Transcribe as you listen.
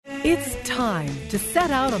It's time to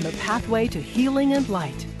set out on the pathway to healing and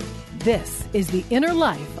light. This is The Inner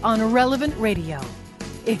Life on Relevant Radio.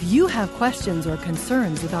 If you have questions or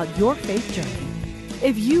concerns about your faith journey,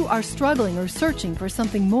 if you are struggling or searching for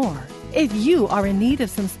something more, if you are in need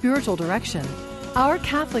of some spiritual direction, our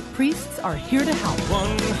Catholic priests are here to help.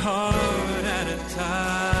 One heart at a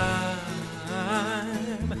time.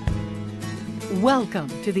 Welcome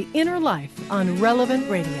to The Inner Life on Relevant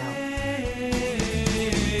Radio.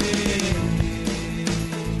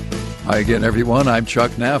 Hi again, everyone. I'm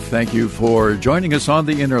Chuck Neff. Thank you for joining us on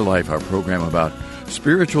The Inner Life, our program about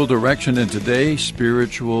spiritual direction, and today,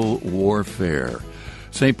 spiritual warfare.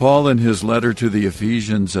 St. Paul, in his letter to the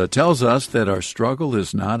Ephesians, tells us that our struggle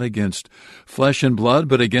is not against flesh and blood,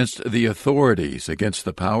 but against the authorities, against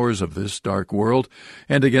the powers of this dark world,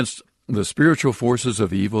 and against the spiritual forces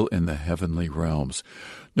of evil in the heavenly realms.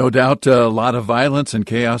 No doubt a lot of violence and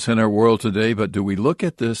chaos in our world today, but do we look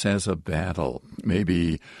at this as a battle?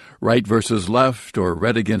 Maybe right versus left, or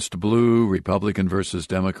red against blue, Republican versus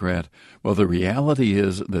Democrat? Well, the reality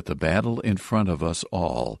is that the battle in front of us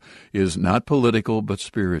all is not political, but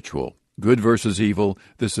spiritual. Good versus evil.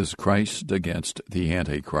 This is Christ against the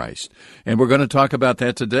Antichrist. And we're going to talk about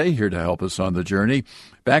that today. Here to help us on the journey,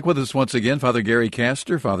 back with us once again, Father Gary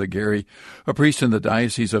Castor. Father Gary, a priest in the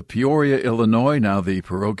Diocese of Peoria, Illinois, now the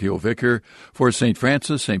parochial vicar for St.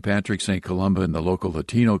 Francis, St. Patrick, St. Columba in the local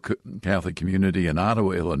Latino Catholic community in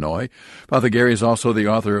Ottawa, Illinois. Father Gary is also the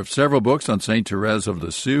author of several books on St. Therese of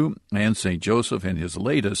Lisieux and St. Joseph, and his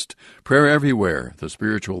latest, Prayer Everywhere, The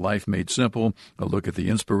Spiritual Life Made Simple, a look at the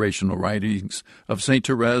inspirational writings of St.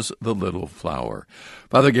 Therese, the Little Flower.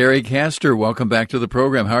 Father Gary Castor, welcome back to the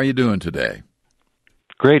program. How are you doing today?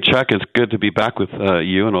 Great, Chuck. It's good to be back with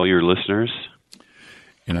you and all your listeners.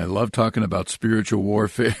 And I love talking about spiritual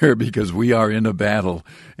warfare because we are in a battle,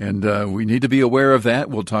 and we need to be aware of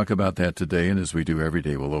that. We'll talk about that today, and as we do every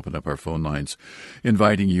day, we'll open up our phone lines,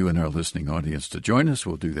 inviting you and our listening audience to join us.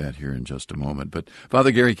 We'll do that here in just a moment. But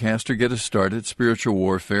Father Gary Castor, get us started, spiritual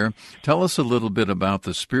warfare. Tell us a little bit about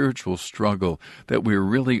the spiritual struggle that we're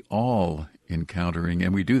really all encountering,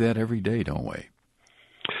 and we do that every day, don't we?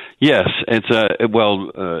 Yes, it's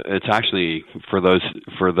actually for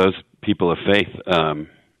those people of faith.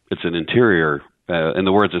 It's an interior. In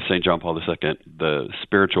the words of St. John Paul II, the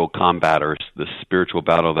spiritual combaters, the spiritual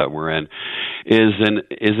battle that we're in, is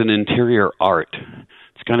an interior art.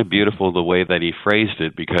 It's kind of beautiful the way that he phrased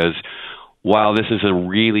it, because while this is a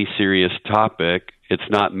really serious topic, it's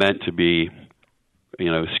not meant to be,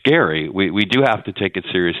 scary. We do have to take it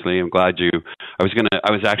seriously. I'm glad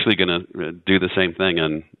I was actually gonna do the same thing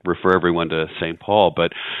and refer everyone to St. Paul,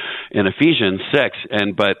 but in Ephesians 6,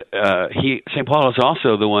 St. Paul is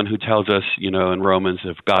also the one who tells us, in Romans,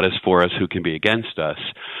 if God is for us, who can be against us?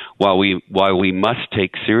 While we must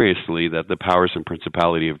take seriously that the powers and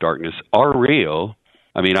principality of darkness are real.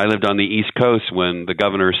 I mean, I lived on the East Coast when the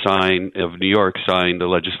governor of New York signed a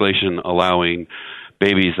legislation allowing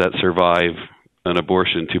babies that survive an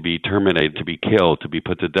abortion to be terminated, to be killed, to be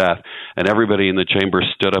put to death, and everybody in the chamber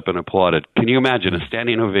stood up and applauded. Can you imagine a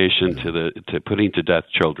standing ovation to putting to death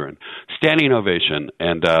children? Standing ovation,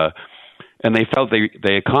 and they felt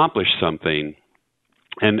they accomplished something,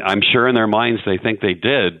 and I'm sure in their minds they think they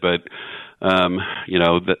did, but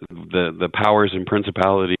the powers and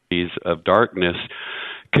principalities of darkness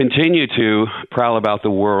continue to prowl about the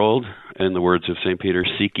world, in the words of St. Peter,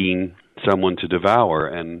 seeking someone to devour,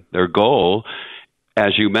 and their goal,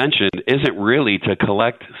 as you mentioned, isn't really to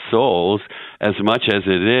collect souls as much as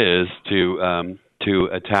it is to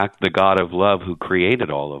attack the God of love who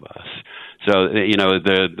created all of us. So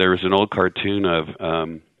there's an old cartoon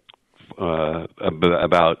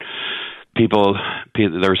about people.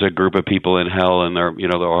 There's a group of people in hell, and they're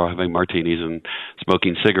all having martinis and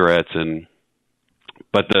smoking cigarettes,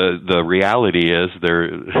 but the reality is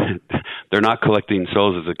they're not collecting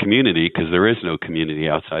souls as a community, because there is no community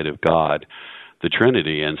outside of God, the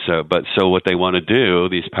Trinity. And so what they want to do,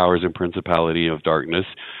 these powers and principality of darkness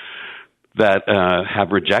that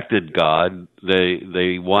have rejected God,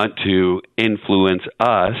 they want to influence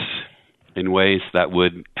us in ways that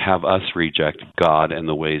would have us reject God and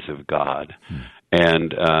the ways of God.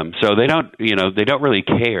 And so they don't really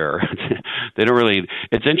care. They don't really.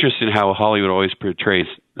 It's interesting how Hollywood always portrays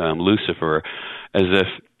Lucifer as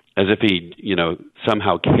if he,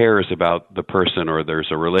 somehow cares about the person, or there's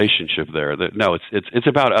a relationship there. No, it's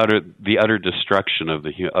about the utter destruction of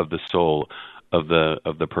the soul of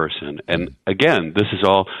the person. And again, this is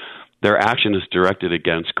all. Their action is directed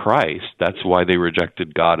against Christ. That's why they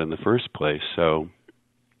rejected God in the first place. So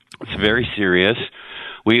it's very serious.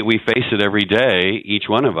 We face it every day, each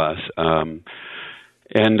one of us.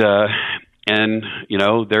 And there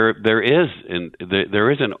is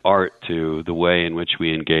an art to the way in which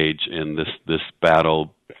we engage in this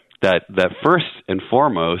battle that first and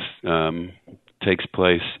foremost takes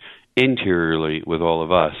place interiorly with all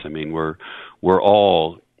of us. I mean, we're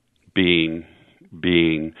all being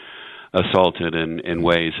assaulted in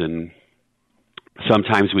ways, and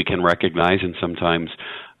sometimes we can recognize, and sometimes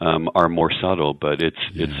are more subtle. But it's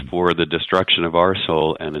for the destruction of our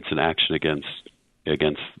soul, and it's an action against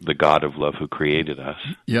the God of love who created us.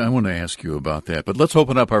 Yeah, I want to ask you about that. But let's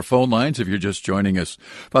open up our phone lines if you're just joining us.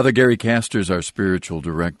 Father Gary Castor is our spiritual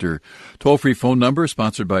director. Toll-free phone number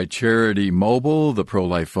sponsored by Charity Mobile, the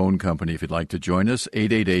pro-life phone company. If you'd like to join us,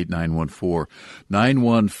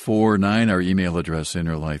 888-914-9149. Our email address,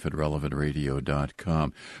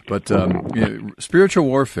 innerlife@relevantradio.com. But spiritual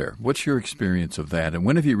warfare, what's your experience of that? And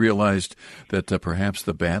when have you realized that perhaps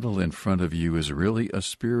the battle in front of you is really a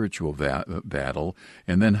spiritual battle?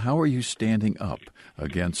 And then how are you standing up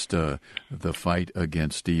against the fight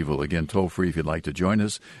against evil? Again, toll-free if you'd like to join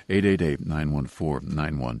us,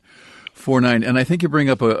 888-914-9149. And I think you bring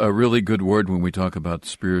up a really good word when we talk about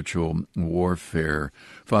spiritual warfare.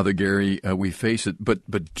 Father Gary, we face it, but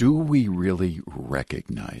do we really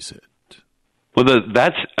recognize it? Well,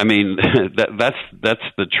 that's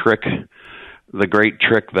the trick. The great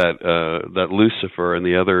trick that Lucifer and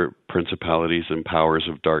the other principalities and powers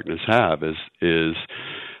of darkness have is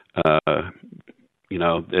they're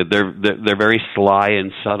very sly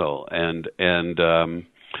and subtle, and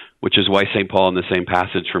which is why St. Paul in the same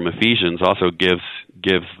passage from Ephesians also gives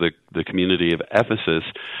the community of Ephesus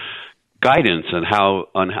guidance on how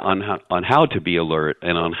to be alert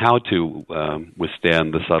and on how to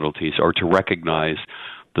withstand the subtleties, or to recognize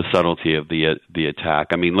the subtlety of the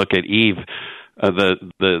attack. I mean, look at Eve.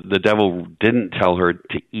 The devil didn't tell her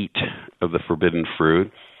to eat of the forbidden fruit.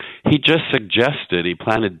 He just suggested, he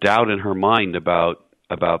planted doubt in her mind about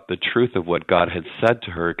the truth of what God had said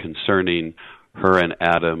to her concerning her and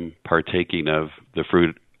Adam partaking of the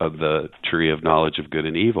fruit of the tree of knowledge of good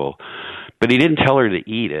and evil. But he didn't tell her to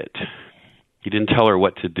eat it. He didn't tell her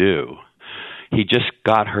what to do. He just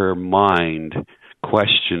got her mind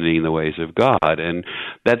questioning the ways of God. And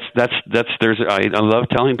I love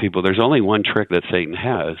telling people there's only one trick that Satan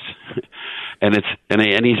has, and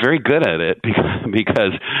he's very good at it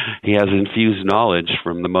because he has infused knowledge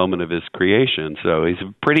from the moment of his creation. So he's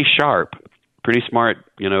pretty sharp, pretty smart,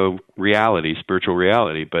 spiritual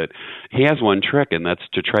reality. But he has one trick, and that's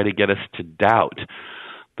to try to get us to doubt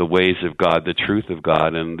the ways of God, the truth of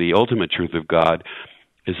God, and the ultimate truth of God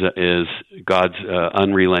is God's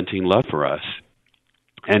unrelenting love for us.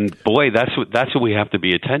 And boy, that's what we have to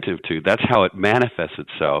be attentive to. That's how it manifests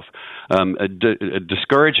itself. A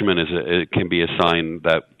discouragement can be a sign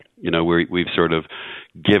that we've sort of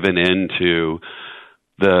given into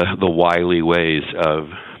the wily ways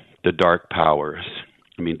of the dark powers.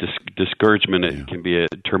 I mean, discouragement it can be a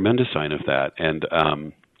tremendous sign of that. And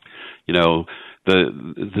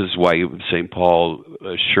this is why St. Paul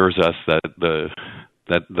assures us that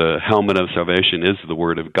the helmet of salvation is the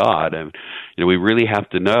Word of God, and we really have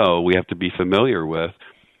to know. We have to be familiar with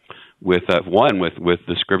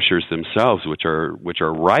the Scriptures themselves, which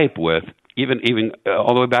are ripe with even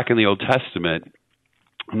all the way back in the Old Testament,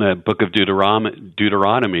 in the book of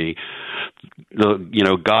Deuteronomy.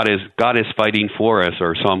 God is fighting for us,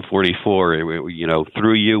 or Psalm 44.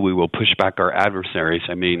 Through you we will push back our adversaries.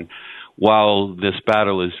 I mean, while this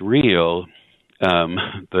battle is real,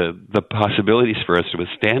 the possibilities for us to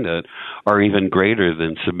withstand it are even greater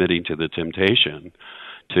than submitting to the temptation,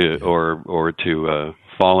 or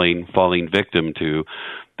falling victim to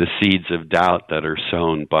the seeds of doubt that are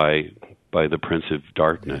sown by the Prince of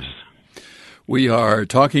Darkness. We are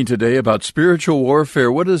talking today about spiritual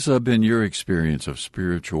warfare. What has been your experience of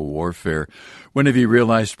spiritual warfare? When have you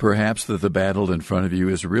realized perhaps that the battle in front of you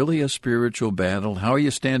is really a spiritual battle? How are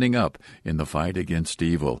you standing up in the fight against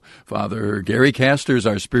evil? Father Gary Castor is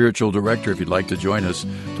our spiritual director. If you'd like to join us,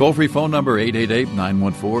 toll-free phone number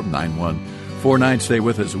 888-914-9149. Stay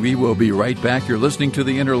with us. We will be right back. You're listening to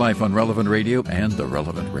The Inner Life on Relevant Radio and the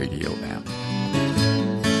Relevant Radio app.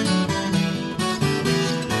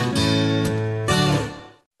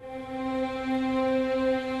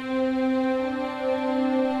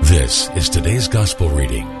 This is today's gospel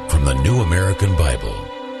reading from the New American Bible.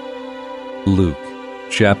 Luke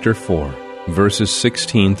chapter 4, verses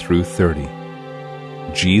 16 through 30.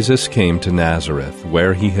 Jesus came to Nazareth,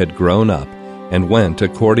 where he had grown up, and went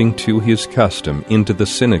according to his custom into the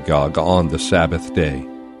synagogue on the Sabbath day.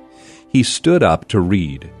 He stood up to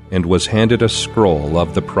read, and was handed a scroll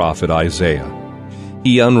of the prophet Isaiah.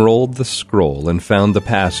 He unrolled the scroll and found the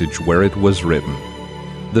passage where it was written,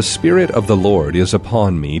 "The Spirit of the Lord is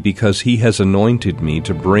upon me, because he has anointed me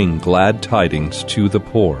to bring glad tidings to the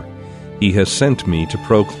poor. He has sent me to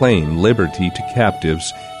proclaim liberty to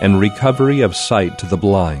captives and recovery of sight to the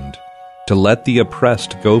blind, to let the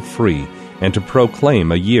oppressed go free, and to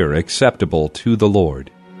proclaim a year acceptable to the Lord."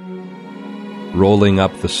 Rolling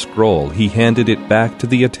up the scroll, he handed it back to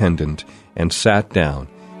the attendant and sat down,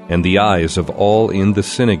 and the eyes of all in the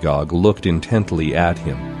synagogue looked intently at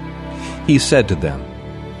him. He said to them,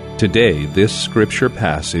 "Today this scripture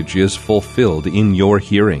passage is fulfilled in your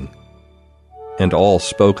hearing." And all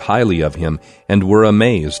spoke highly of him, and were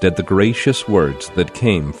amazed at the gracious words that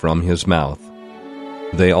came from his mouth.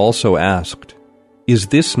 They also asked, "Is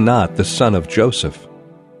this not the son of Joseph?"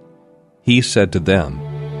 He said to them,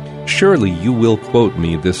 "Surely you will quote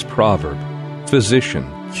me this proverb, 'Physician,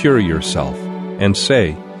 cure yourself,' and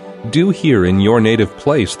say, 'Do here in your native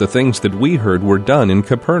place the things that we heard were done in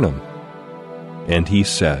Capernaum.' And he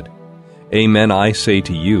said, 'Amen, I say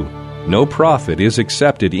to you, no prophet is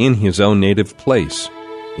accepted in his own native place.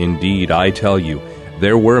 Indeed, I tell you,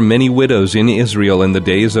 there were many widows in Israel in the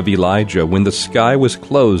days of Elijah, when the sky was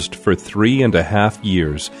closed for 3.5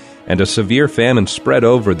 years, and a severe famine spread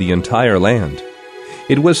over the entire land.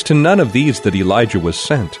 It was to none of these that Elijah was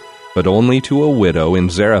sent, but only to a widow in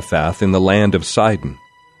Zarephath in the land of Sidon.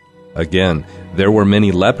 Again, there were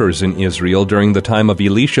many lepers in Israel during the time of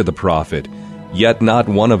Elisha the prophet, yet not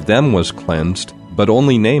one of them was cleansed, but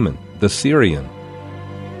only Naaman, the Syrian."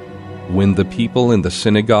 When the people in the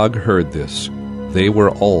synagogue heard this, they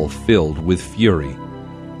were all filled with fury.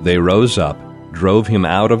 They rose up, drove him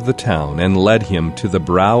out of the town, and led him to the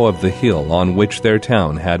brow of the hill on which their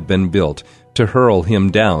town had been built, to hurl him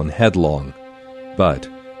down headlong. But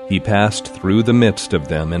he passed through the midst of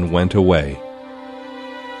them and went away.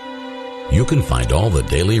 You can find all the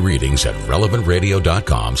daily readings at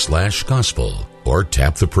relevantradio.com/gospel or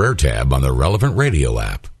tap the prayer tab on the Relevant Radio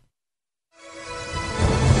app.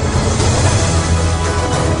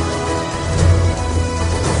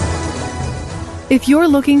 If you're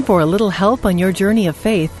looking for a little help on your journey of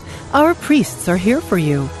faith, our priests are here for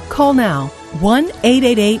you. Call now,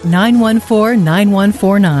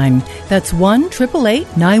 1-888-914-9149. That's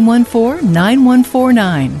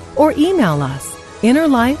 1-888-914-9149. Or email us,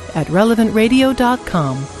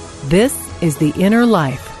 innerlife@relevantradio.com. This is The Inner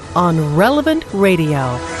Life on Relevant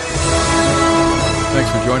Radio.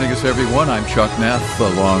 Thanks for joining us, everyone. I'm Chuck Neff,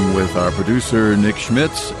 along with our producer, Nick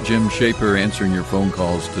Schmitz, Jim Shaper, answering your phone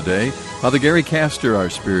calls today. Father Gary Castor, our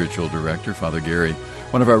spiritual director. Father Gary,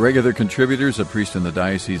 one of our regular contributors, a priest in the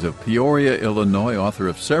Diocese of Peoria, Illinois, author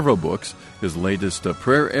of several books. His latest,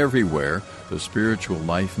 Prayer Everywhere, The Spiritual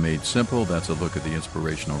Life Made Simple. That's a look at the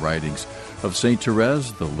inspirational writings of St.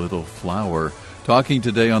 Therese, the Little Flower. Talking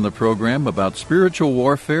today on the program about spiritual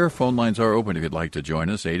warfare. Phone lines are open if you'd like to join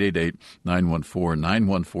us.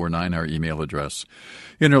 888-914-9149, our email address.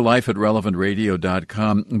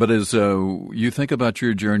 innerlife@relevantradio.com. But as you think about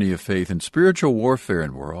your journey of faith and spiritual warfare,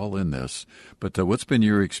 and we're all in this, but what's been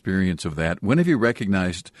your experience of that? When have you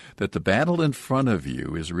recognized that the battle in front of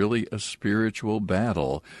you is really a spiritual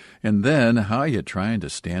battle? And then how are you trying to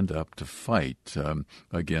stand up to fight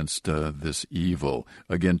against this evil?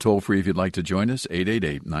 Again, toll free if you'd like to join us,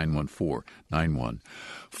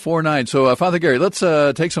 888-914-9149. So, Father Gary, let's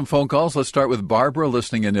take some phone calls. Let's start with Barbara,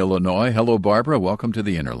 listening in Illinois. Hello, Barbara. Welcome to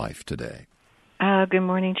The Inner Life today. Good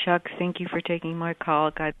morning, Chuck. Thank you for taking my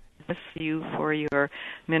call. God bless you for your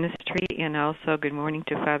ministry, and also good morning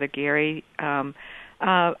to Father Gary. I'm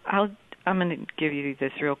going to give you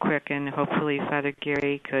this real quick, and hopefully Father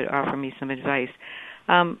Gary could offer me some advice.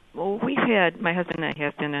 My husband and I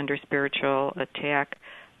have been under spiritual attack,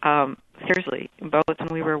 seriously, both when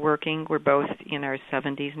we were working. We're both in our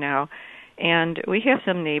 70s now, and we have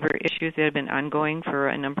some neighbor issues that have been ongoing for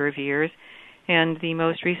a number of years. And the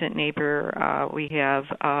most recent neighbor we have,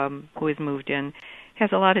 who has moved in,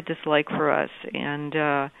 has a lot of dislike for us, and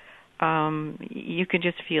you can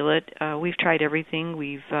just feel it. We've tried everything.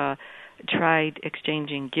 We've tried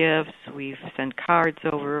exchanging gifts. We've sent cards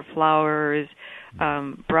over, flowers,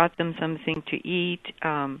 brought them something to eat,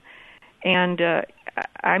 and I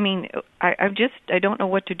don't know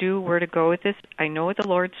what to do, where to go with this. I know what the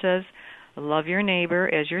Lord says: love your neighbor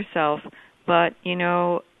as yourself. But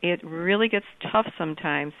it really gets tough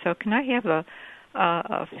sometimes. So can I have a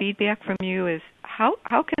feedback from you? Is how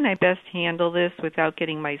can I best handle this without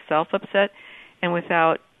getting myself upset and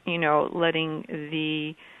without letting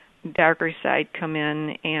the darker side come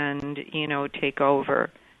in and take over?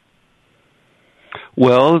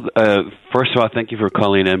 Well, first of all, thank you for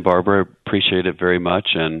calling in, Barbara. Appreciate it very much,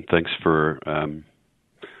 and thanks for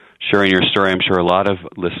sharing your story. I'm sure a lot of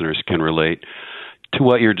listeners can relate. to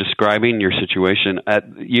what you're describing, your situation,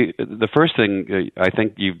 the first thing I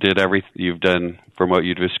think you've done from what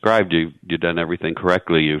you described. You've done everything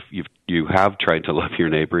correctly. You have tried to love your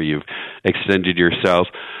neighbor. You've extended yourself.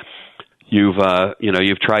 You've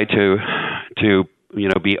tried to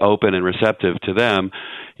be open and receptive to them.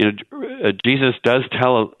 Jesus does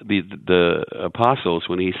tell the apostles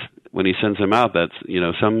when he sends them out that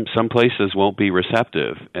some places won't be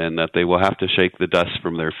receptive and that they will have to shake the dust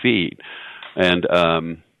from their feet. And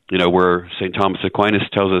where St. Thomas Aquinas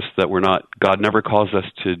tells us that God never calls us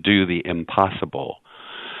to do the impossible,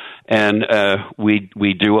 and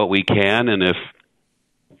we do what we can. And if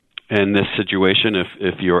in this situation,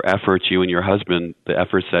 if your efforts, you and your husband, the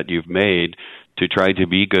efforts that you've made to try to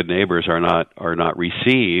be good neighbors are not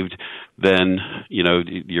received, then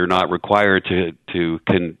you're not required to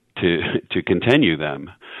continue them.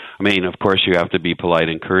 I mean, of course, you have to be polite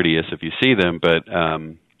and courteous if you see them, but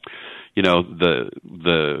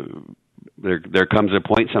there comes a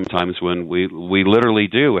point sometimes when we literally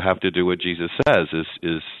do have to do what Jesus says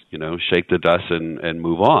is shake the dust and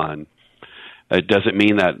move on. It doesn't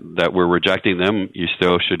mean that we're rejecting them. You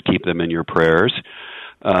still should keep them in your prayers.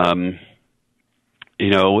 That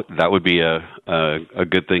would be a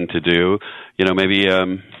good thing to do. Maybe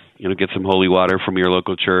get some holy water from your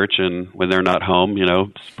local church, and when they're not home,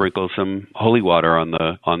 sprinkle some holy water on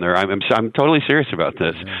their. I'm totally serious about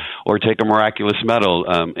this. Mm-hmm. Or take a miraculous medal.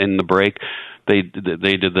 In the break, they did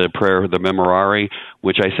the prayer, the Memorare,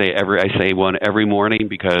 which I say one every morning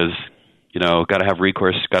because got to have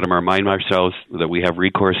recourse. Got to remind ourselves that we have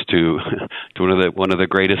recourse to one of the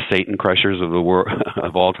greatest Satan crushers of the world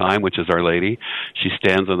of all time, which is Our Lady. She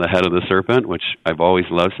stands on the head of the serpent, which I've always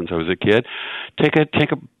loved since I was a kid. Take a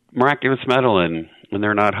miraculous medal, and when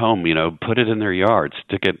they're not home, put it in their yard,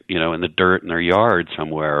 stick it, in the dirt in their yard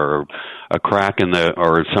somewhere, or a crack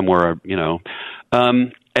or somewhere,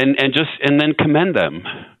 and then commend them,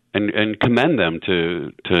 and commend them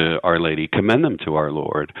to Our Lady, commend them to our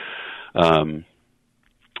Lord. The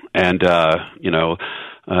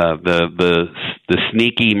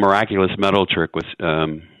sneaky miraculous medal trick was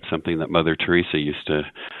something that Mother Teresa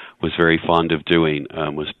was very fond of doing,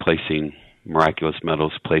 was placing miraculous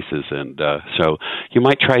medals places, and so you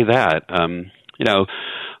might try that.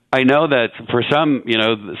 I know that for some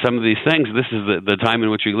of these things, this is the time in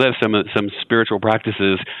which we live. Some spiritual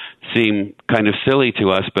practices seem kind of silly to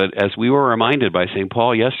us, but as we were reminded by St.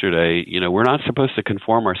 Paul yesterday, we're not supposed to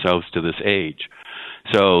conform ourselves to this age.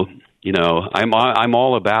 So, I'm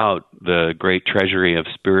all about the great treasury of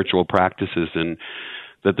spiritual practices and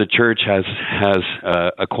that the Church has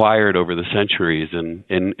acquired over the centuries, and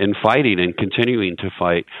in fighting and continuing to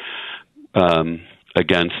fight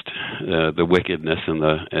against the wickedness and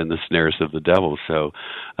the snares of the devil. So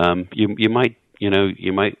you might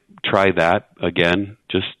try that again.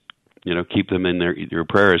 Just keep them in your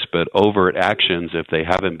prayers, but overt actions, if they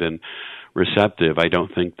haven't been receptive, I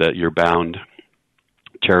don't think that you're bound.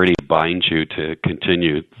 Charity binds you to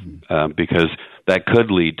continue, because that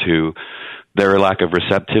could lead to their lack of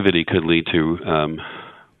receptivity, could lead to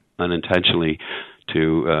unintentionally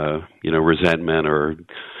to resentment or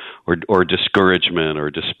discouragement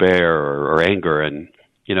or despair or anger, and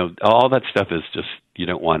all that stuff is just, you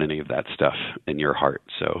don't want any of that stuff in your heart.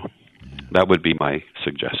 So that would be my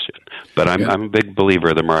suggestion. But I'm a big believer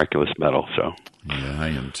of the miraculous medal. So yeah, I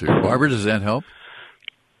am too. Barbara, does that help?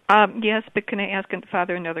 Yes, but can I ask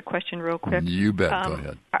Father another question real quick? You bet. Go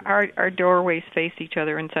ahead. Our doorways face each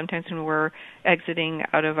other, and sometimes when we're exiting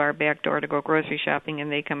out of our back door to go grocery shopping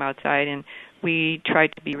and they come outside, and we try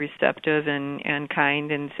to be receptive and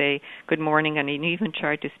kind and say good morning, and even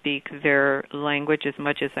try to speak their language as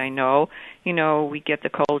much as I know. We get the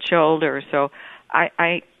cold shoulder, so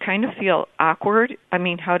I kind of feel awkward. I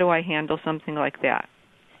mean, how do I handle something like that?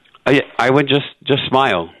 I would just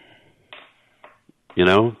smile.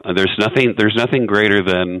 There's nothing greater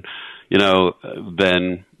than you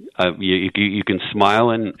can smile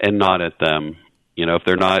and nod at them.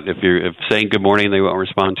 If saying good morning they won't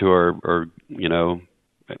respond to, or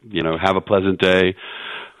have a pleasant day.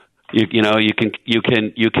 You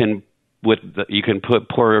can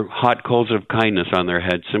pour hot coals of kindness on their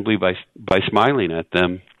head simply by smiling at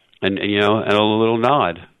them and a little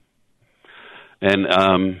nod.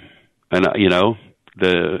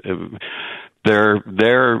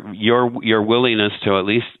 Your willingness to at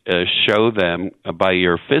least show them by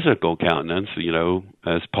your physical countenance,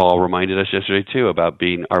 as Paul reminded us yesterday too, about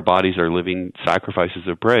our bodies are living sacrifices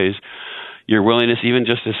of praise. Your willingness, even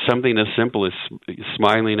just as something as simple as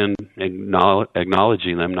smiling and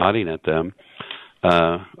acknowledging them, nodding at them,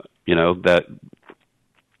 that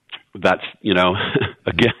that's,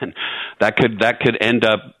 again, that could end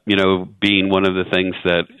up, being one of the things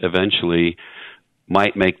that eventually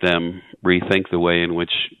might make them rethink the way in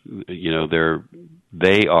which,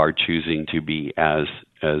 they are choosing to be as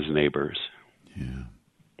neighbors. Yeah.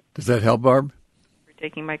 Does that help, Barb? For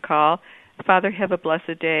taking my call. Father, have a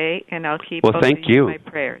blessed day, and I'll keep thank you. my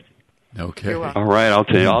prayers. Okay. All right, I'll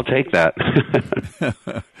take that.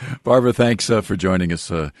 Barbara, thanks for joining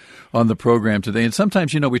us on the program today. And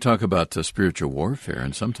sometimes, we talk about spiritual warfare,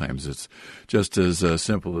 and sometimes it's just as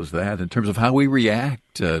simple as that in terms of how we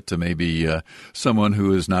react to maybe someone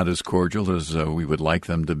who is not as cordial as we would like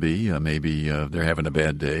them to be. Maybe they're having a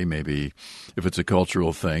bad day. Maybe if it's a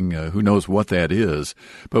cultural thing, who knows what that is.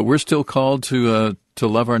 But we're still called to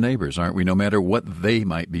love our neighbors, aren't we, no matter what they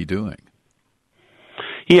might be doing?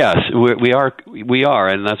 Yes, we are,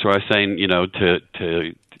 and that's what I was saying.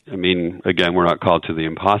 Again, we're not called to the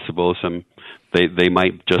impossible. They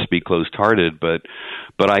might just be closed-hearted, but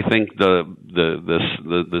I think the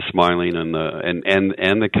smiling and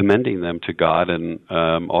the commending them to God, and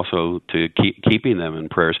also to keeping them in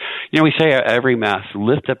prayers. We say at every Mass,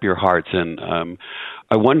 lift up your hearts, and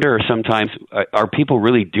I wonder sometimes, are people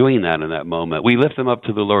really doing that in that moment? We lift them up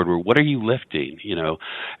to the Lord. What are you lifting?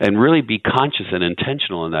 And really be conscious and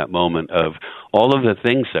intentional in that moment of all of the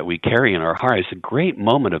things that we carry in our heart. It's a great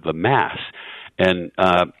moment of the Mass. And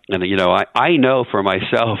I know for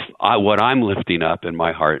myself what I'm lifting up in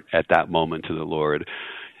my heart at that moment to the Lord.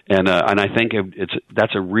 And I think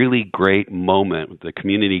that's a really great moment, the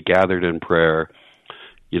community gathered in prayer,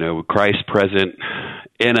 Christ present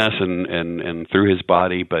in us and through his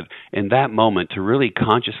body, but in that moment to really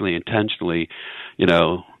consciously, intentionally,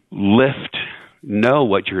 know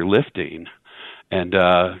what you're lifting. And,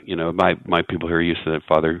 my people here used to, that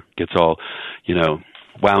Father gets all,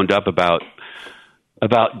 wound up about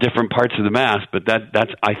different parts of the Mass, but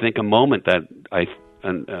that's, I think, a moment that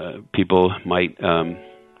people might,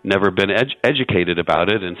 never been educated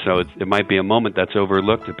about it, and so it might be a moment that's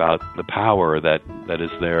overlooked about the power that is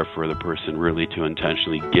there for the person really to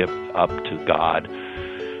intentionally give up to God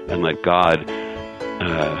and let God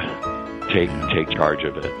take charge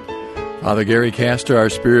of it. Father Gary Castor, our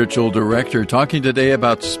spiritual director, talking today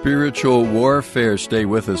about spiritual warfare. Stay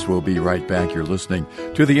with us. We'll be right back. You're listening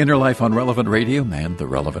to The Inner Life on Relevant Radio and the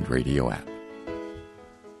Relevant Radio app.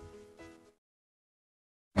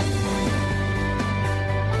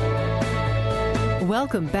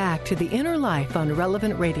 Welcome back to The Inner Life on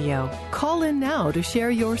Relevant Radio. Call in now to share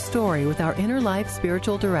your story with our Inner Life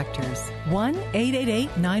spiritual directors.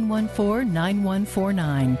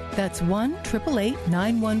 1-888-914-9149. That's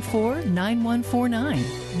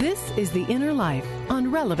 1-888-914-9149. This is The Inner Life on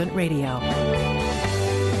Relevant Radio.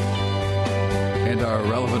 And our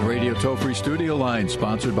Relevant Radio toll-free studio line,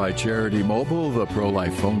 sponsored by Charity Mobile, the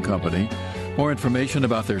pro-life phone company. More information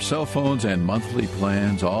about their cell phones and monthly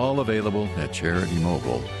plans, all available at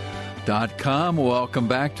CharityMobile.com. Welcome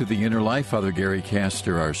back to The Inner Life. Father Gary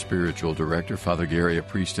Castor, our spiritual director. Father Gary, a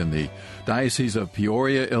priest in the Diocese of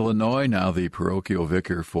Peoria, Illinois, now the parochial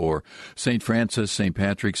vicar for St. Francis, St.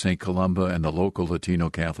 Patrick, St. Columba, and the local Latino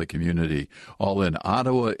Catholic community, all in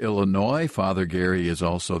Ottawa, Illinois. Father Gary is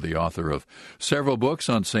also the author of several books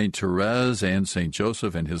on St. Therese and St.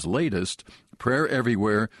 Joseph, and his latest, Prayer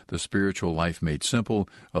Everywhere, The Spiritual Life Made Simple,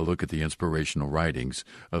 a look at the inspirational writings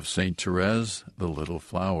of St. Therese, the Little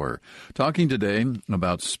Flower. Talking today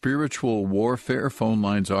about spiritual warfare. Phone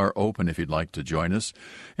lines are open if you'd like to join us.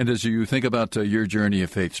 And as you think about your journey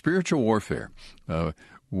of faith, spiritual warfare,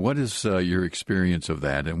 what is your experience of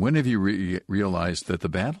that? And when have you realized that the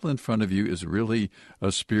battle in front of you is really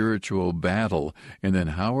a spiritual battle? And then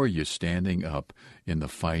how are you standing up in the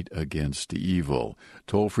fight against evil?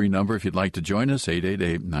 Toll-free number if you'd like to join us,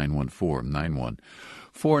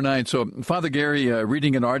 888-914-9149. So, Father Gary,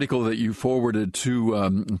 reading an article that you forwarded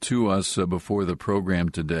to us before the program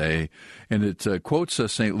today, and it quotes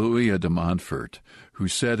St. Louis de Montfort, who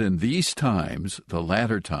said in these times, the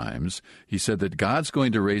latter times, he said that God's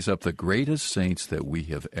going to raise up the greatest saints that we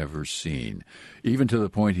have ever seen, even to the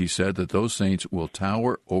point, he said, that those saints will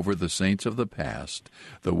tower over the saints of the past,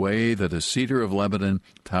 the way that a cedar of Lebanon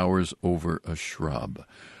towers over a shrub.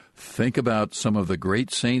 Think about some of the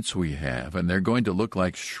great saints we have, and they're going to look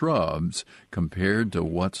like shrubs compared to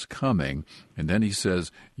what's coming. And then he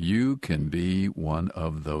says, you can be one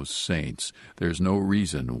of those saints. There's no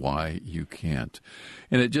reason why you can't.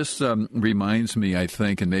 And it just reminds me, I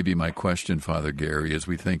think, and maybe my question, Father Gary, as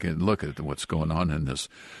we think and look at what's going on in this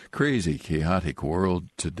crazy, chaotic world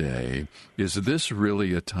today, is this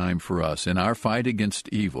really a time for us, in our fight against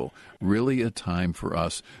evil, really a time for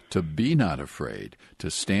us to be not afraid,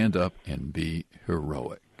 to stand up and be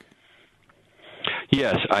heroic?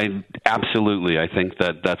 Yes, absolutely. I think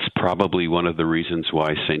that's probably one of the reasons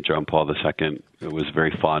why St. John Paul II was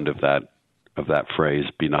very fond of that phrase,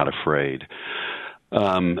 "Be not afraid."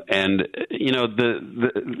 And you know,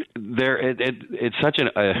 it's such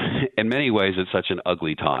in many ways it's such an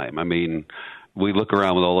ugly time. I mean, we look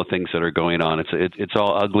around with all the things that are going on. It's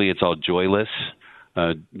all ugly. It's all joyless.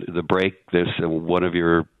 The break. One of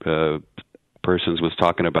your persons was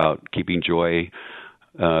talking about keeping joy.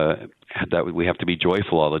 That we have to be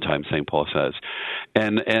joyful all the time, St. Paul says,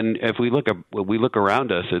 and if we look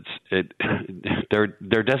around us,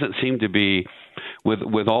 there doesn't seem to be,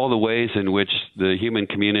 with all the ways in which the human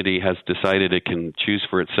community has decided it can choose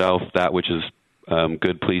for itself that which is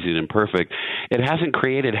good, pleasing, and perfect. It hasn't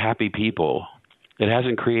created happy people. It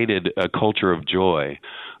hasn't created a culture of joy.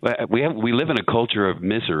 We live in a culture of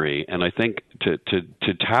misery, and I think to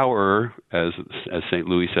tower, as St.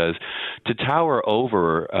 Louis says, to tower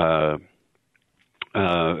over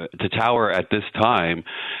to tower at this time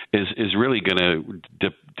is really going to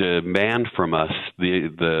demand from us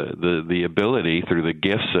the ability, through the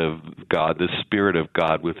gifts of God, the Spirit of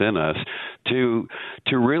God within us, to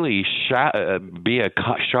really be a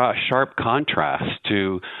sharp contrast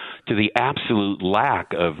to the absolute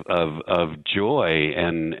lack of joy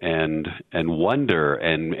and wonder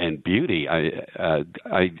and beauty. I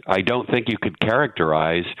don't think you could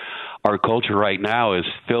characterize our culture right now as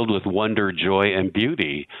filled with wonder, joy, and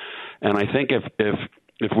beauty. And I think if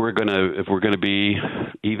we're gonna be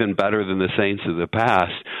even better than the saints of the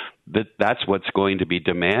past, that's what's going to be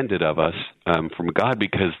demanded of us from God,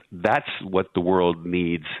 because that's what the world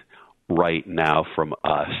needs right now from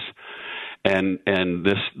us. And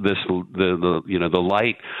the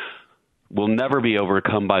light will never be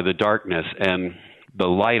overcome by the darkness, and the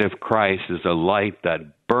light of Christ is a light that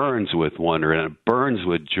burns with wonder, and it burns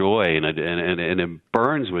with joy, and it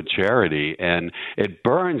burns with charity, and it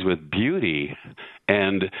burns with beauty.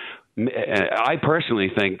 And I personally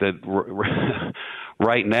think that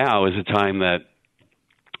right now is a time that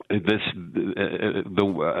the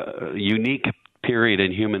unique period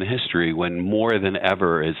in human history when more than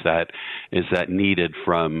ever is that needed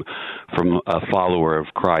from a follower of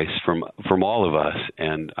Christ, from all of us.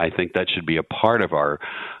 And I think that should be a part of our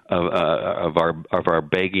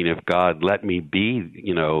begging of God. Let me be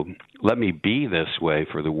this way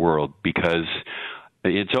for the world, because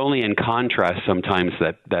it's only in contrast sometimes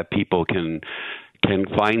that people can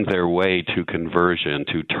find their way to conversion,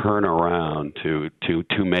 to turn around, to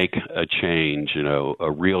make a change,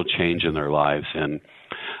 a real change in their lives. And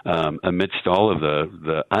amidst all of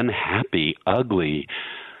the unhappy, ugly,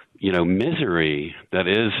 misery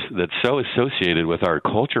that's so associated with our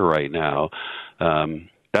culture right now,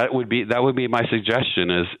 that would be my suggestion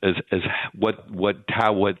as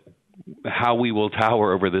how we will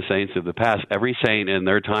tower over the saints of the past. Every saint in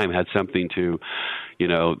their time had something to,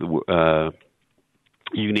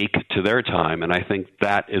 unique to their time, and I think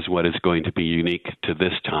that is what is going to be unique to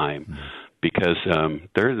this time, because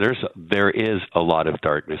there is a lot of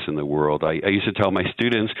darkness in the world. I used to tell my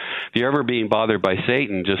students, if you're ever being bothered by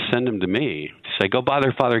Satan, just send him to me. Say, go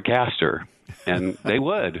bother Father Castor, and they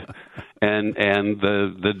would, and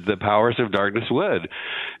the powers of darkness would.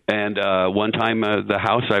 And one time, the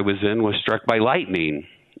house I was in was struck by lightning,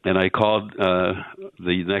 and I called the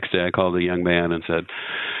next day. I called the young man and said.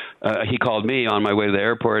 He called me on my way to the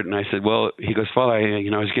airport, and I said, "Well," he goes, "Father,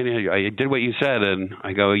 I did what you said," and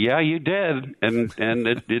I go, "Yeah, you did," and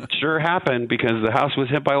it sure happened, because the house was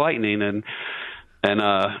hit by lightning, and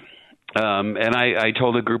I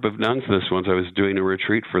told a group of nuns this once. I was doing a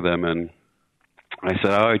retreat for them, and I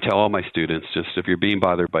said, I tell all my students, just if you're being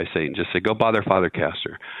bothered by Satan, just say, go bother Father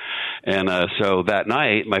Castor. And so that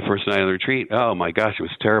night, my first night on the retreat, oh my gosh, it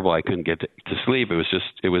was terrible. I couldn't get to sleep.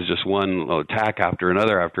 It was just one attack after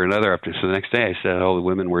another. So the next day, I said, all the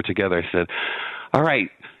women were together. I said, all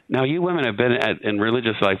right, now you women have been in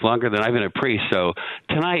religious life longer than I've been a priest. So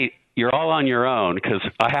tonight, you're all on your own, because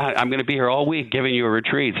I'm going to be here all week giving you a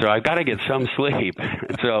retreat, so I've got to get some sleep.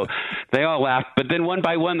 So they all laughed, but then one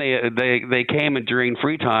by one they came and during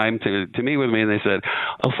free time to meet with me, and they said,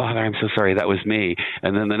 "Oh, Father, I'm so sorry, that was me."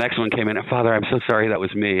 And then the next one came in, "Father, I'm so sorry, that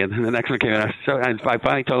was me." And then the next one came in, and I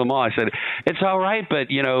finally told them all. I said, "It's all right, but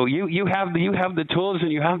you have the tools,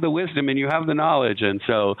 and you have the wisdom, and you have the knowledge, and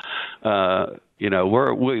so." We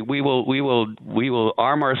will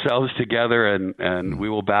arm ourselves together and we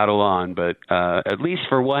will battle on, but at least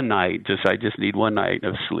for one night, I just need one night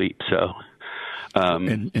of sleep. So,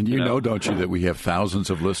 and don't you, that we have thousands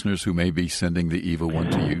of listeners who may be sending the evil one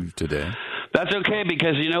to you today? That's okay,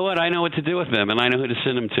 because you know what? I know what to do with them, and I know who to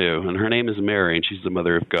send them to. And her name is Mary, and she's the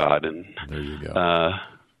Mother of God. And there you go.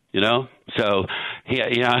 So,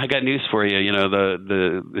 I got news for you.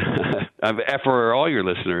 For all your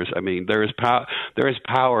listeners, I mean, there is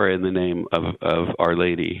power in the name of Our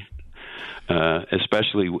Lady,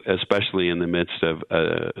 especially in the midst of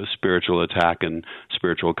a spiritual attack and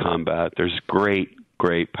spiritual combat. There's great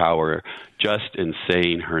power just in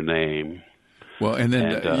saying her name. Well, and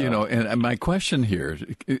then, and my question here,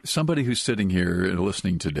 somebody who's sitting here and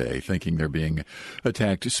listening today thinking they're being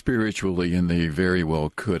attacked spiritually, and they very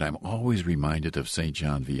well could. I'm always reminded of St.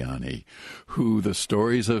 John Vianney, who the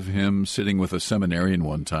stories of him sitting with a seminarian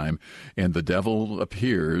one time, and the devil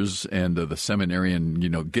appears, and the seminarian,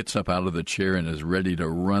 gets up out of the chair and is ready to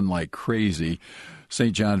run like crazy.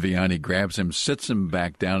 St. John Vianney grabs him, sits him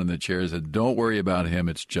back down in the chair, and said, "Don't worry about him,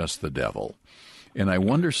 it's just the devil." And I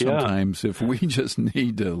wonder sometimes if we just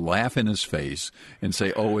need to laugh in his face and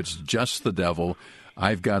say, "Oh, it's just the devil.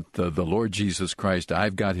 I've got the Lord Jesus Christ.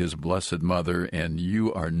 I've got his blessed mother, and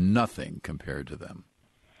you are nothing compared to them."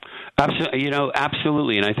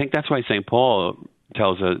 Absolutely. And I think that's why St. Paul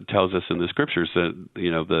tells us in the scriptures that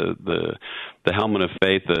the helmet of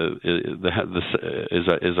faith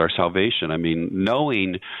is our salvation. I mean,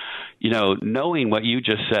 knowing what you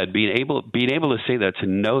just said, being able to say that, to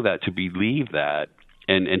know that, to believe that,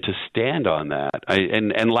 and to stand on that.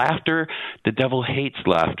 And laughter, the devil hates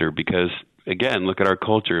laughter because, again, look at our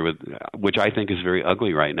culture, which I think is very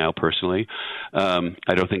ugly right now, personally.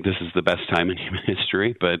 I don't think this is the best time in human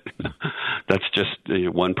history, but that's just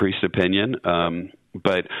one priest's opinion.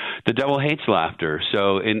 But the devil hates laughter.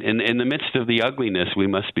 So in the midst of the ugliness, we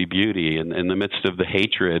must be beauty. And in the midst of the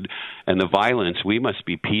hatred and the violence, we must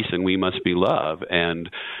be peace and we must be love. And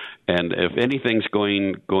if anything's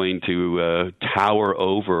going to tower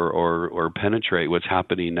over or penetrate what's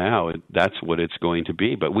happening now, that's what it's going to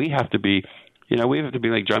be. But we have to be,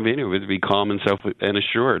 like John Vianney, we have to be calm and and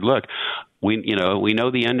assured. Look, we know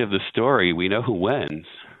the end of the story. We know who wins.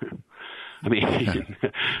 I mean,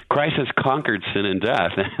 Christ has conquered sin and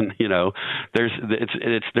death, and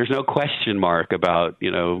there's no question mark about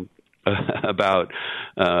about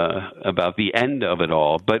the end of it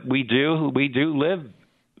all. But we do live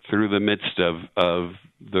through the midst of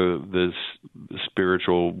this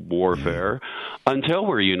spiritual warfare until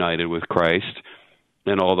we're united with Christ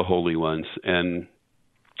and all the holy ones.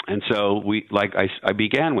 And so we, like I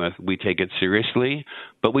began with, we take it seriously,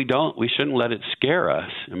 but we shouldn't let it scare us.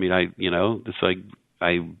 I mean, it's like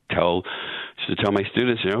I tell my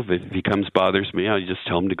students, if it becomes bothers me, I just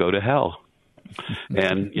tell them to go to hell,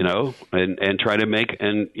 and try to make,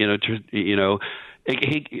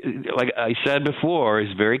 he, like I said before,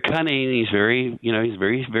 he's very cunning. He's very, he's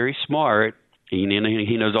very, very smart. He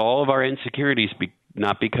knows all of our insecurities,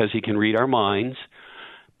 not because he can read our minds,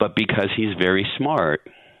 but because he's very smart.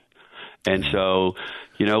 And so,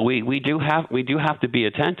 we do have to be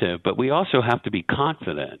attentive, but we also have to be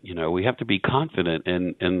confident. We have to be confident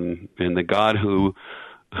in the God who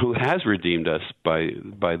has redeemed us by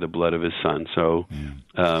the blood of his Son. So,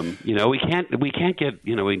 we can't get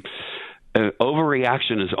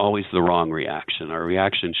overreaction is always the wrong reaction. Our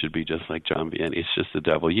reaction should be just like John Vianney. It's just the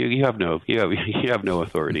devil. You have no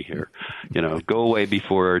authority here. Go away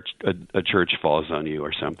before a church falls on you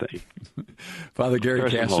or something. Father Gary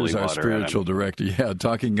Cass is our spiritual director. Yeah,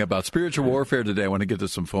 talking about spiritual warfare today. I want to get to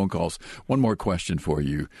some phone calls. One more question for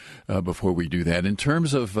you before we do that. In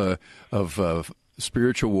terms of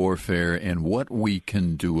spiritual warfare and what we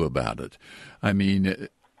can do about it. I mean,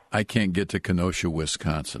 I can't get to Kenosha,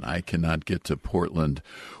 Wisconsin. I cannot get to Portland,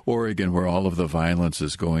 Oregon, where all of the violence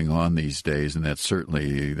is going on these days, and that's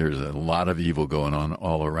certainly, there's a lot of evil going on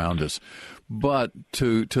all around us. But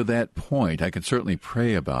to that point, I can certainly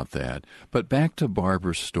pray about that. But back to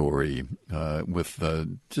Barbara's story with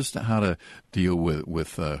just how to deal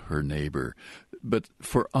with her neighbor. But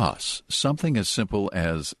for us, something as simple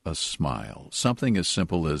as a smile, something as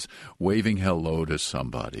simple as waving hello to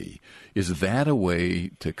somebody, is that a way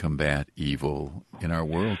to combat evil in our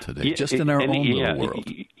world today, just in our own little world?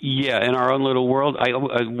 Yeah, in our own little world.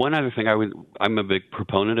 One other thing I'm a big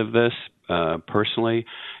proponent of this personally,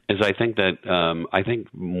 is I think that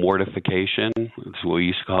mortification, it's what we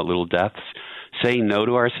used to call it, little deaths, saying no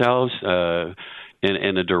to ourselves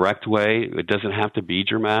in a direct way. It doesn't have to be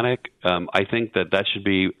dramatic. I think that should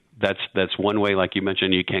be that's one way. Like you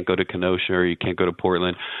mentioned, you can't go to Kenosha or you can't go to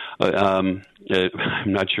Portland. I'm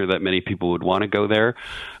not sure that many people would want to go there.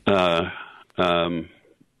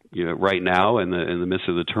 Right now in the midst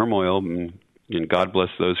of the turmoil. And God bless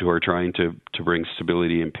those who are trying to bring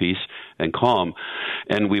stability and peace and calm,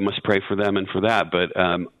 and we must pray for them and for that. But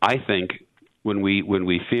I think when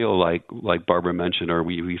we feel like Barbara mentioned, or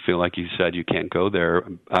we feel like you said you can't go there,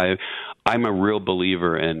 I'm a real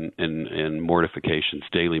believer in mortifications,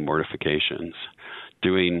 daily mortifications,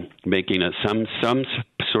 making some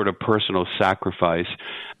sort of personal sacrifice,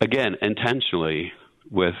 again, intentionally,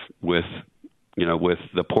 with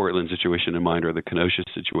the Portland situation in mind, or the Kenosha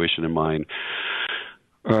situation in mind,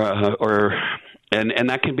 and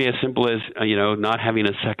that can be as simple as not having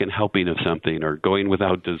a second helping of something, or going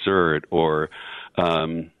without dessert, or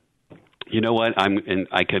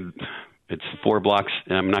it's 4 blocks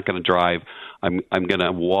and I'm not going to drive. I'm going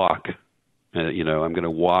to walk. I'm going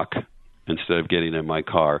to walk instead of getting in my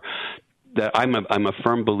car. That I'm a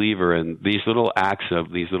firm believer in these little acts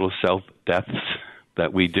of these little self-deaths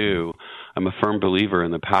that we do. I'm a firm believer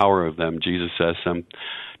in the power of them. Jesus says some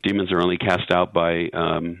demons are only cast out by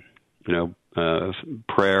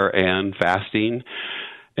prayer and fasting,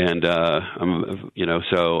 and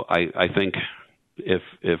so I think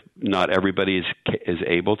if not everybody is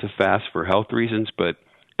able to fast for health reasons, but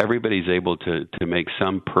everybody's able to make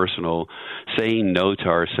some personal saying no to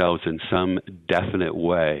ourselves in some definite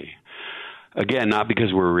way. Again, not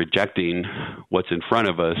because we're rejecting what's in front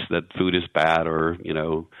of us, that food is bad, or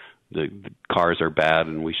the cars are bad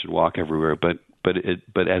and we should walk everywhere, but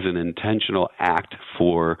as an intentional act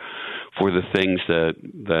for the things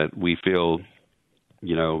that we feel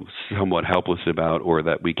somewhat helpless about, or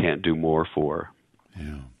that we can't do more for.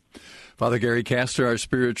 Yeah. Father Gary Castor, our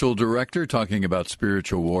spiritual director, talking about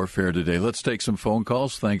spiritual warfare today. Let's take some phone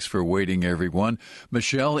calls. Thanks for waiting, everyone.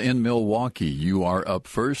 Michelle in Milwaukee, you are up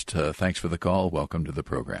first. Thanks for the call. Welcome to the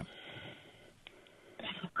program.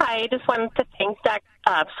 Hi, I just wanted to thank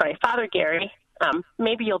Father Gary.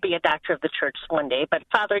 Maybe you'll be a doctor of the church one day, but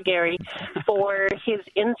Father Gary, for his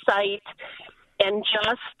insight, and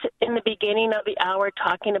just in the beginning of the hour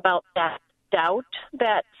talking about that doubt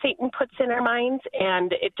that Satan puts in our minds.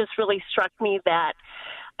 And it just really struck me that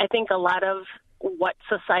I think a lot of what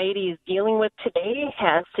society is dealing with today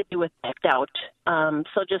has to do with that doubt.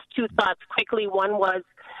 So just 2 thoughts quickly. One was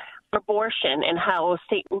abortion, and how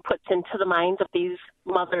Satan puts into the minds of these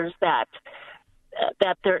mothers that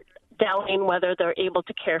they're doubting whether they're able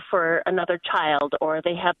to care for another child, or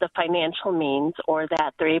they have the financial means, or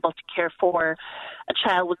that they're able to care for a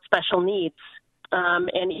child with special needs.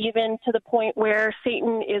 And even to the point where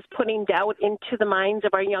Satan is putting doubt into the minds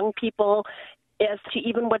of our young people as to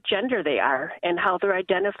even what gender they are, and how they're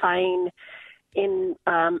identifying in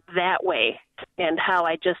that way, and how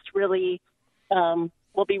I just really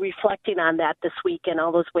will be reflecting on that this week, and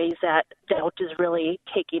all those ways that doubt is really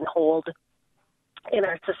taking hold in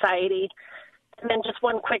our society. And then just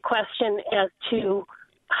one quick question as to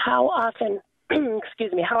how often,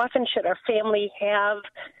 how often should our family have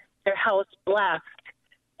their house blessed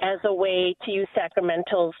as a way to use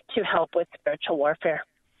sacramentals to help with spiritual warfare?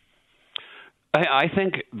 I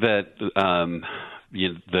think that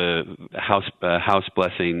the house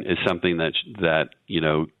blessing is something that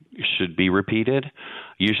should be repeated.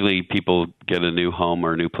 Usually, people get a new home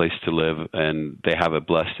or a new place to live, and they have it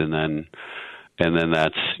blessed, and then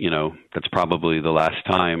that's probably the last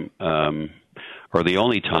time. Or the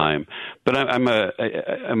only time, but I'm a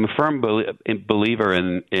firm believer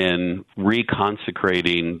in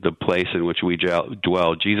reconsecrating the place in which we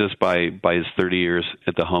dwell. Jesus, by his 30 years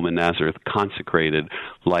at the home in Nazareth, consecrated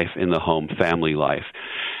life in the home, family life,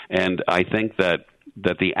 and I think that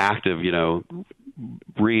the act of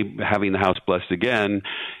having the house blessed again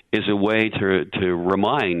is a way to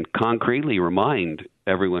concretely remind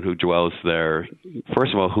everyone who dwells there,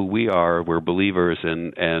 first of all, who we are. We're believers,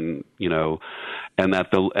 and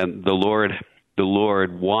that the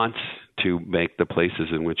Lord wants to make the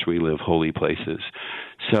places in which we live holy places.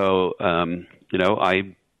 So I've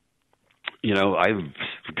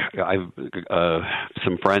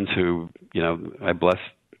some friends who I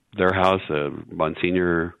blessed their house.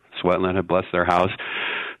 Monsignor Swetland had blessed their house.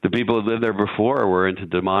 The people who lived there before were into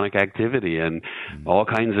demonic activity, and all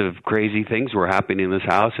kinds of crazy things were happening in this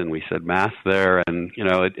house. And we said mass there, and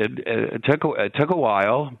it took a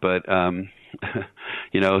while, but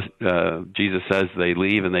Jesus says they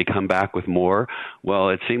leave and they come back with more. Well,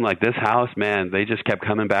 it seemed like this house, man, they just kept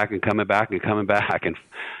coming back and coming back and coming back, and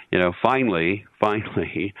finally,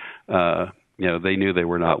 they knew they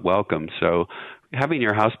were not welcome. So having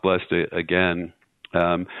your house blessed again.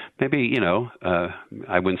 Maybe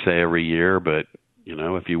I wouldn't say every year, but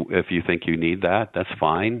if you think you need that, that's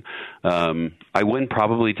fine. I wouldn't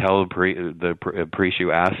probably tell the priest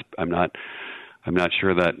you asked. I'm not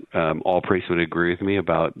sure that all priests would agree with me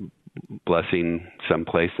about blessing some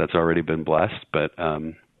place that's already been blessed, but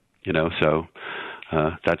so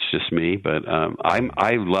That's just me, but I'm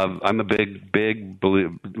a big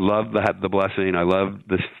love the blessing. I love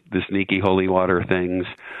the sneaky holy water things.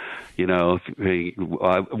 Walk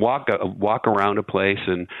around a place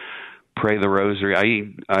and pray the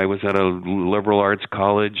rosary. I was at a liberal arts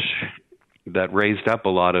college that raised up a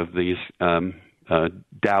lot of these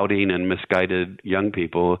doubting and misguided young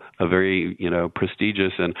people, very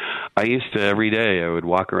prestigious. And I used to every day I would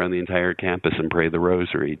walk around the entire campus and pray the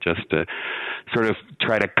rosary, just to sort of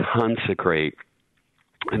try to consecrate.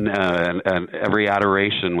 And every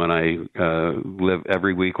adoration when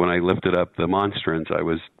every week when I lifted up the monstrance, I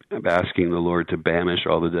was asking the Lord to banish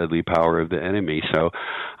all the deadly power of the enemy. So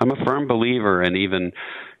I'm a firm believer in even,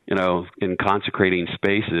 in consecrating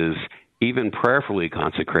spaces, even prayerfully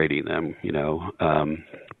consecrating them,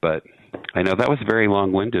 but I know that was very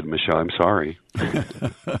long-winded, Michelle. I'm sorry.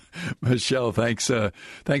 Michelle, thanks for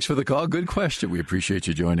the call. Good question. We appreciate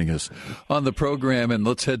you joining us on the program. And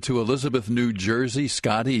let's head to Elizabeth, New Jersey.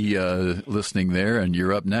 Scotty, listening there, and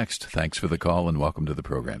you're up next. Thanks for the call, and welcome to the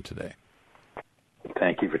program today.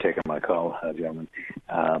 Thank you for taking my call, gentlemen.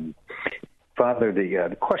 Father,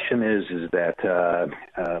 the question is that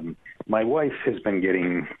my wife has been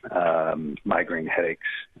getting migraine headaches.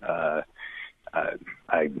 I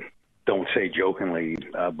don't say jokingly,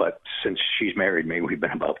 but since she's married me, we've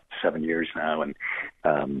been about 7 years now, and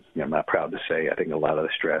I'm not proud to say I think a lot of the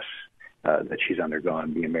stress that she's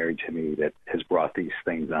undergone being married to me that has brought these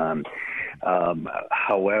things on.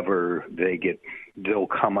 However, they'll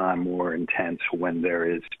come on more intense when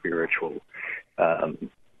there is spiritual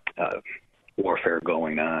warfare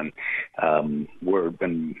going on. We've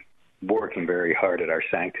been working very hard at our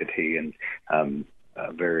sanctity, and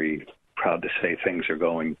very proud to say things are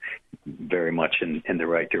going very much in the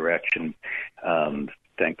right direction.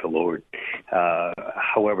 Thank the Lord.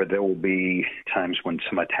 However, there will be times when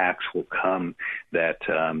some attacks will come that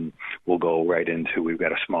we'll go right into. We've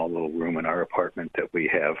got a small little room in our apartment that we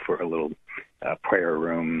have for a little prayer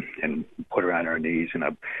room, and put her on her knees, and I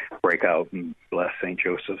break out and bless St.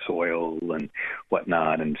 Joseph's oil and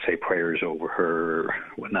whatnot, and say prayers over her,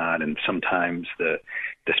 whatnot. And sometimes the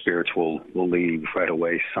spirits will leave right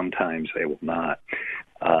away. Sometimes they will not.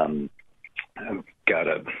 I've got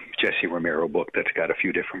a Jesse Romero book that's got a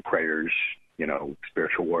few different prayers,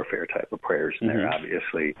 spiritual warfare type of prayers in there.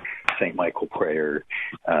 Obviously, St. Michael prayer,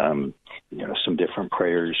 some different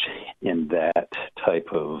prayers in that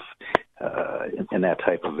type of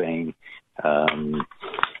vein. Oh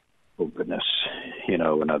goodness,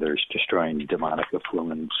 and others, destroying demonic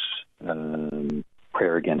affluence,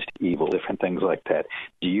 prayer against evil, different things like that.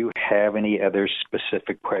 Do you have any other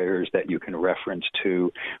specific prayers that you can reference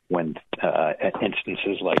to when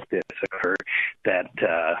instances like this occur that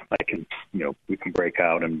we can break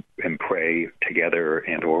out and pray together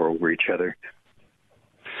and or over each other?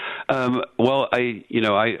 Well, I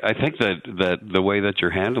think that the way that you're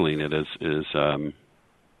handling it is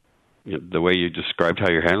the way you described how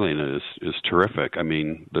you're handling it is terrific. I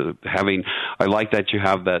mean, I like that you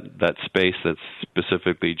have that space that's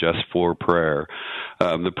specifically just for prayer.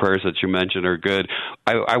 The prayers that you mentioned are good.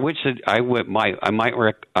 I would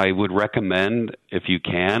recommend, if you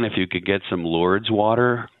could get some Lourdes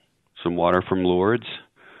water, some water from Lourdes.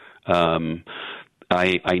 I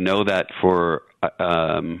know that for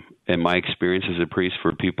in my experience as a priest,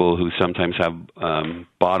 for people who sometimes have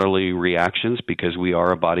bodily reactions, because we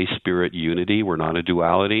are a body-spirit unity, we're not a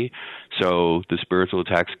duality. So the spiritual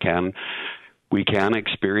attacks we can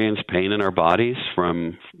experience pain in our bodies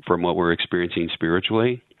from what we're experiencing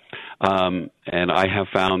spiritually. And I have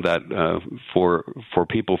found that for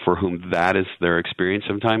people for whom that is their experience,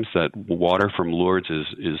 sometimes that water from Lourdes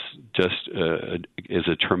is just a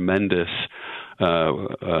tremendous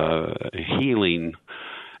healing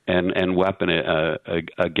and weapon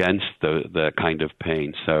against the kind of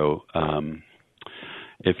pain. So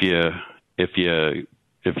if you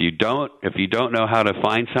don't know how to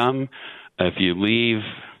find some, if you leave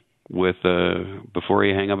before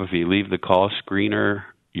you hang up, if you leave the call screener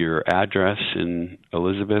your address in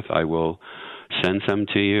Elizabeth, I will send some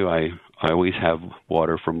to you. I always have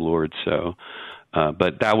water from Lourdes, so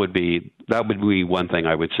but that would be one thing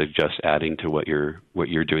I would suggest adding to what you're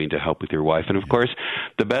doing to help with your wife. And of course,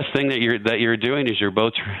 the best thing that you're doing is you're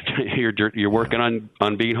both you're working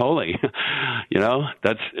on being holy.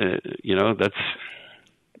 That's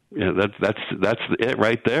it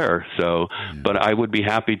right there. So, but I would be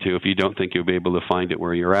happy to, if you don't think you'll be able to find it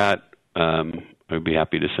where you're at. I'd be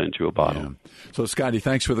happy to send you a bottle. Yeah. So, Scotty,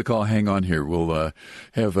 thanks for the call. Hang on here. We'll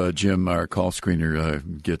have Jim, our call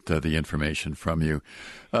screener, get the information from you.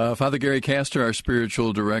 Father Gary Castor, our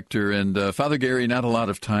spiritual director. And, Father Gary, not a lot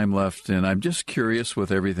of time left, and I'm just curious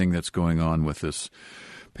with everything that's going on with this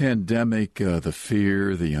pandemic, the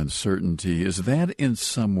fear, the uncertainty. Is that in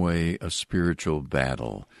some way a spiritual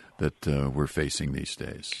battle that we're facing these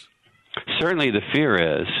days? Certainly the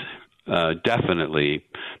fear is. Definitely,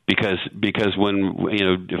 because when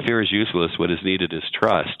fear is useless, what is needed is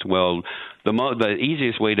trust. Well, the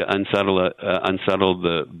easiest way to unsettle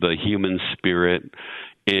the human spirit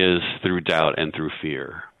is through doubt and through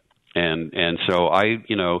fear, and so I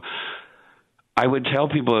would tell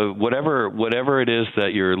people whatever it is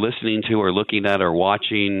that you're listening to or looking at or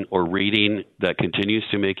watching or reading that continues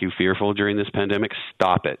to make you fearful during this pandemic,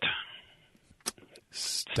 stop it.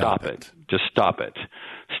 Stop it. Just stop it.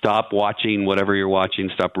 Stop watching whatever you're watching.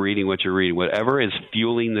 Stop reading what you're reading. Whatever is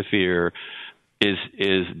fueling the fear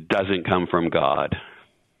doesn't come from God.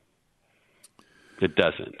 It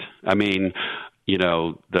doesn't. I mean, and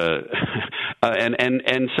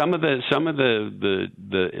some of the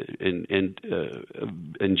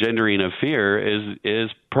engendering of fear is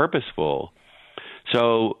purposeful.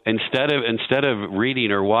 So instead of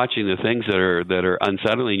reading or watching the things that are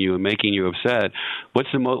unsettling you and making you upset, what's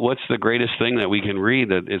the greatest thing that we can read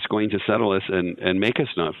that it's going to settle us and make us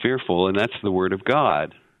not fearful? And that's the Word of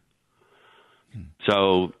God.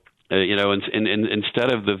 So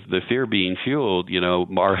instead of the fear being fueled,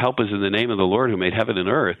 our help is in the name of the Lord who made heaven and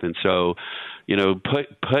earth. And so,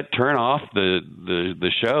 turn off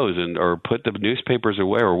the shows or put the newspapers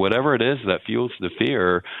away or whatever it is that fuels the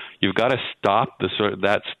fear. You've got to stop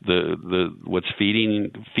that's what's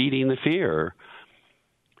feeding the fear.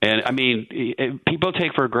 And I mean, people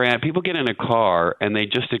take for granted. People get in a car and they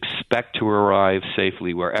just expect to arrive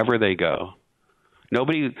safely wherever they go.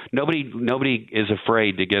 Nobody is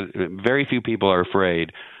afraid to get. Very few people are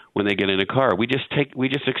afraid when they get in a car. We just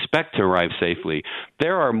expect to arrive safely.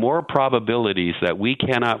 There are more probabilities that we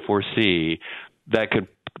cannot foresee that could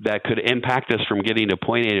impact us from getting to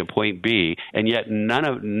point A to point B, and yet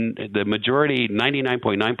the majority,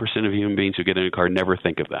 99.9% of human beings who get in a car never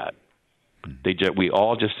think of that. We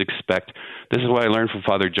all just expect. This is what I learned from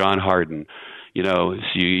Father John Hardin. So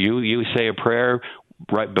you say a prayer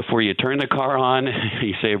right before you turn the car on,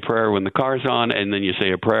 you say a prayer when the car's on, and then you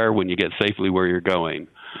say a prayer when you get safely where you're going.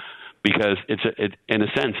 Because in a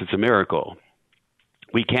sense, it's a miracle.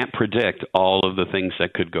 We can't predict all of the things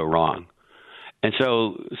that could go wrong. And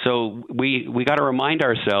so we got to remind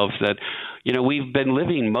ourselves that, we've been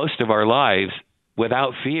living most of our lives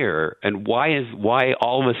without fear. And why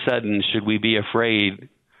all of a sudden should we be afraid?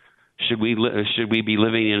 Should we be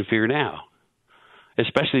living in fear now?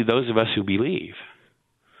 Especially those of us who believe.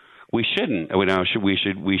 We shouldn't.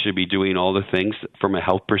 We should be doing all the things from a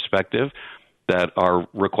health perspective that are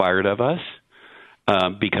required of us,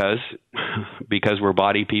 because we're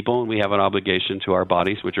body people and we have an obligation to our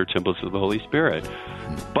bodies, which are temples of the Holy Spirit.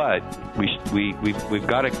 But we've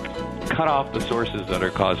got to cut off the sources that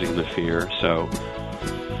are causing the fear. So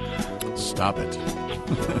stop it.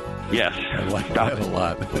 Yes, I like that a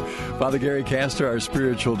lot. Father Gary Castor, our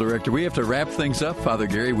spiritual director. We have to wrap things up, Father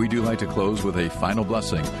Gary. We do like to close with a final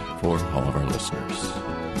blessing for all of our listeners.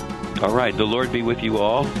 All right. The Lord be with you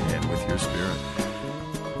all. And with your spirit.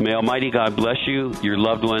 May Almighty God bless you, your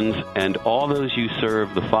loved ones, and all those you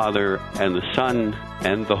serve, the Father and the Son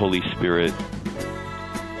and the Holy Spirit.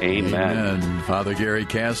 Amen. Amen. Father Gary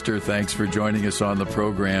Castor, thanks for joining us on the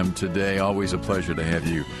program today. Always a pleasure to have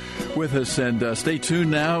you with us. And stay tuned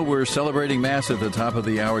now. We're celebrating Mass at the top of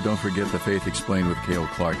the hour. Don't forget the Faith Explained with Cale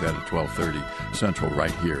Clark, that at 12:30 Central right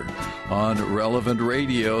here on Relevant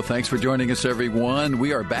Radio. Thanks for joining us, everyone.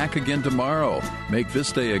 We are back again tomorrow. Make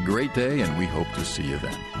this day a great day, and we hope to see you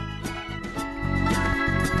then.